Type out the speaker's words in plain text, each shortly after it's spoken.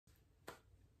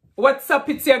What's up,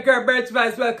 it's your girl Birch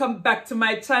Vibes. Welcome back to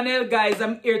my channel, guys.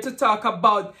 I'm here to talk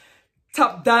about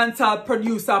top dancehall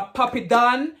producer Papi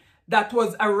Don that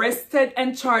was arrested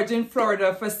and charged in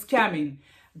Florida for scamming.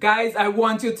 Guys, I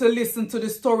want you to listen to the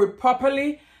story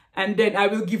properly and then I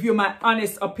will give you my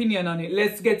honest opinion on it.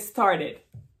 Let's get started.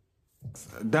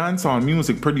 Dancehall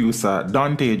music producer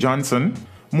Dante Johnson,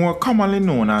 more commonly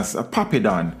known as Papi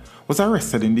Don, was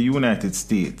arrested in the United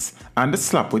States and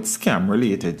slapped with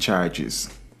scam-related charges.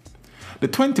 The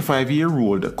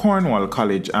 25-year-old Cornwall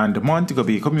College and Montego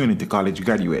Bay Community College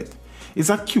graduate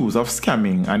is accused of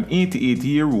scamming an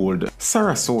 88-year-old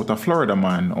Sarasota, Florida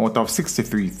man out of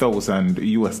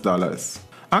 $63,000.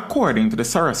 According to the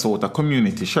Sarasota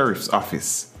Community Sheriff's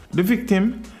Office, the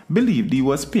victim believed he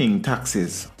was paying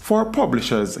taxes for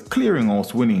publishers'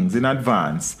 clearinghouse winnings in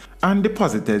advance and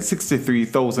deposited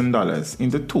 $63,000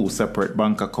 into two separate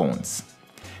bank accounts.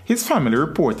 His family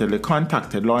reportedly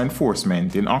contacted law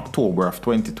enforcement in October of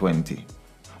 2020.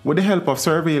 With the help of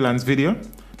surveillance video,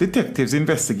 detectives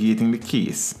investigating the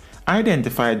case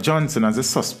identified Johnson as a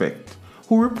suspect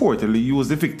who reportedly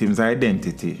used the victim's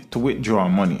identity to withdraw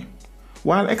money.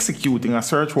 While executing a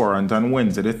search warrant on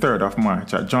Wednesday the 3rd of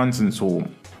March at Johnson's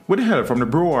home, with help from the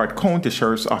Broward County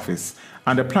Sheriff's Office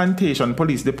and the Plantation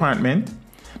Police Department,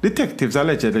 detectives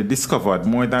allegedly discovered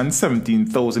more than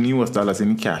 $17,000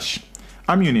 in cash,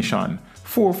 ammunition,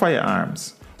 4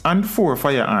 firearms, and 4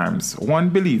 firearms, one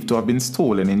believed to have been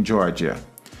stolen in Georgia.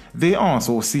 They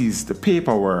also seized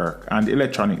paperwork and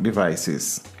electronic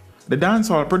devices. The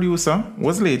dancehall producer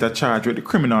was later charged with the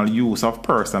criminal use of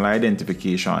personal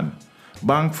identification,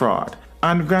 bank fraud,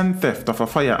 and grand theft of a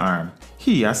firearm.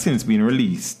 He has since been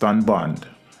released on bond.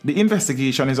 The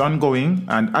investigation is ongoing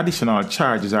and additional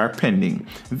charges are pending,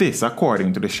 this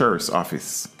according to the Sheriff's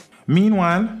Office.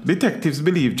 Meanwhile, detectives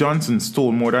believe Johnson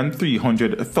stole more than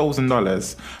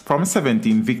 $300,000 from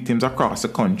 17 victims across the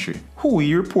country, who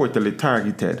he reportedly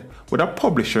targeted with a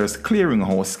publisher's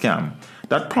clearinghouse scam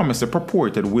that promised the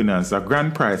purported winners a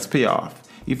grand prize payoff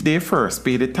if they first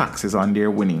pay the taxes on their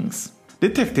winnings.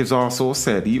 Detectives also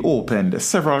said he opened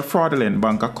several fraudulent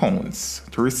bank accounts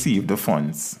to receive the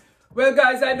funds. Well,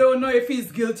 guys, I don't know if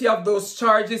he's guilty of those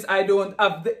charges. I don't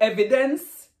have the evidence.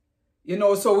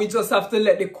 So we just have to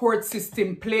let the court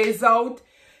system plays out.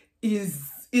 He's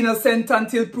innocent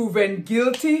until proven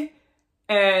guilty.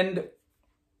 And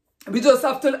we just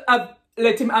have to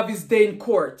let him have his day in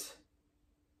court.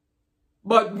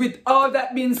 But with all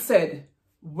that being said,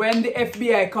 when the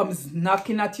FBI comes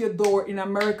knocking at your door in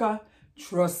America,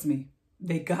 trust me,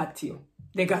 they got you.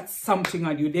 They got something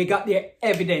on you. They got their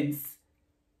evidence.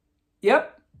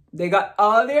 Yep, they got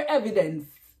all their evidence.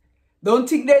 Don't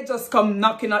think they just come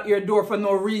knocking at your door for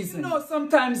no reason.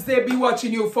 Sometimes they be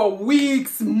watching you for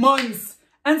weeks, months,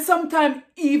 and sometimes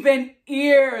even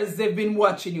years they've been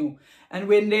watching you. And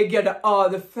when they get all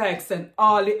the facts and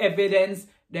all the evidence,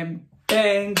 then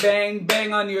bang, bang,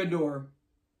 bang on your door.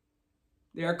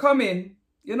 They're coming,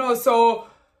 so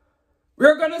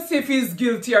we're going to see if he's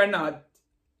guilty or not.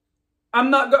 I'm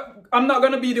not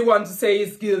going to be the one to say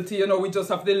he's guilty. We just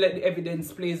have to let the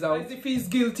evidence plays out. If he's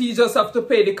guilty, you just have to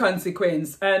pay the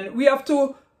consequence. And we have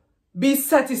to be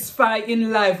satisfied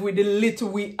in life with the little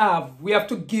we have. We have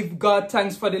to give God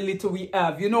thanks for the little we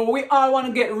have. We all want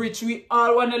to get rich. We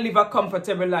all want to live a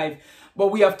comfortable life.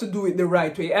 But we have to do it the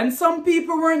right way. And some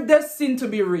people weren't destined to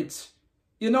be rich.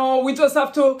 We just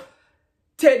have to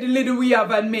take the little we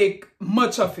have and make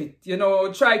much of it.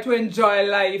 Try to enjoy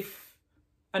life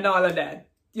and all of that.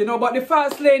 But the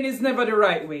fast lane is never the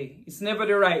right way. It's never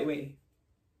the right way.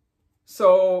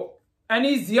 So, and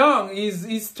he's young.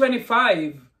 He's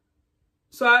 25.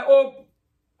 So I hope,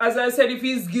 as I said, if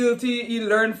he's guilty, he'll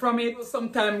learn from it.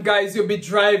 Sometimes, guys, you'll be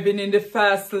driving in the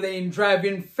fast lane,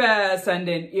 driving fast, and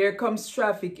then here comes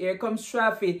traffic, here comes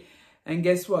traffic. And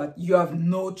guess what? You have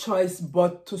no choice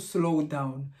but to slow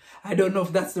down. I don't know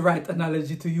if that's the right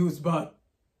analogy to use, but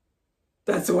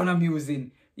that's the one I'm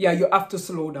using. Yeah, you have to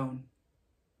slow down.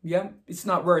 Yeah, it's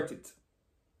not worth it.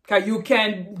 Because you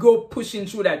can't go pushing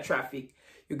through that traffic.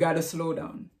 You got to slow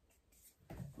down.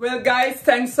 Well, guys,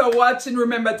 thanks for watching.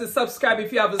 Remember to subscribe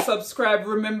if you haven't subscribed.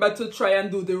 Remember to try and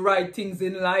do the right things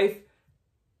in life.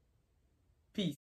 Peace.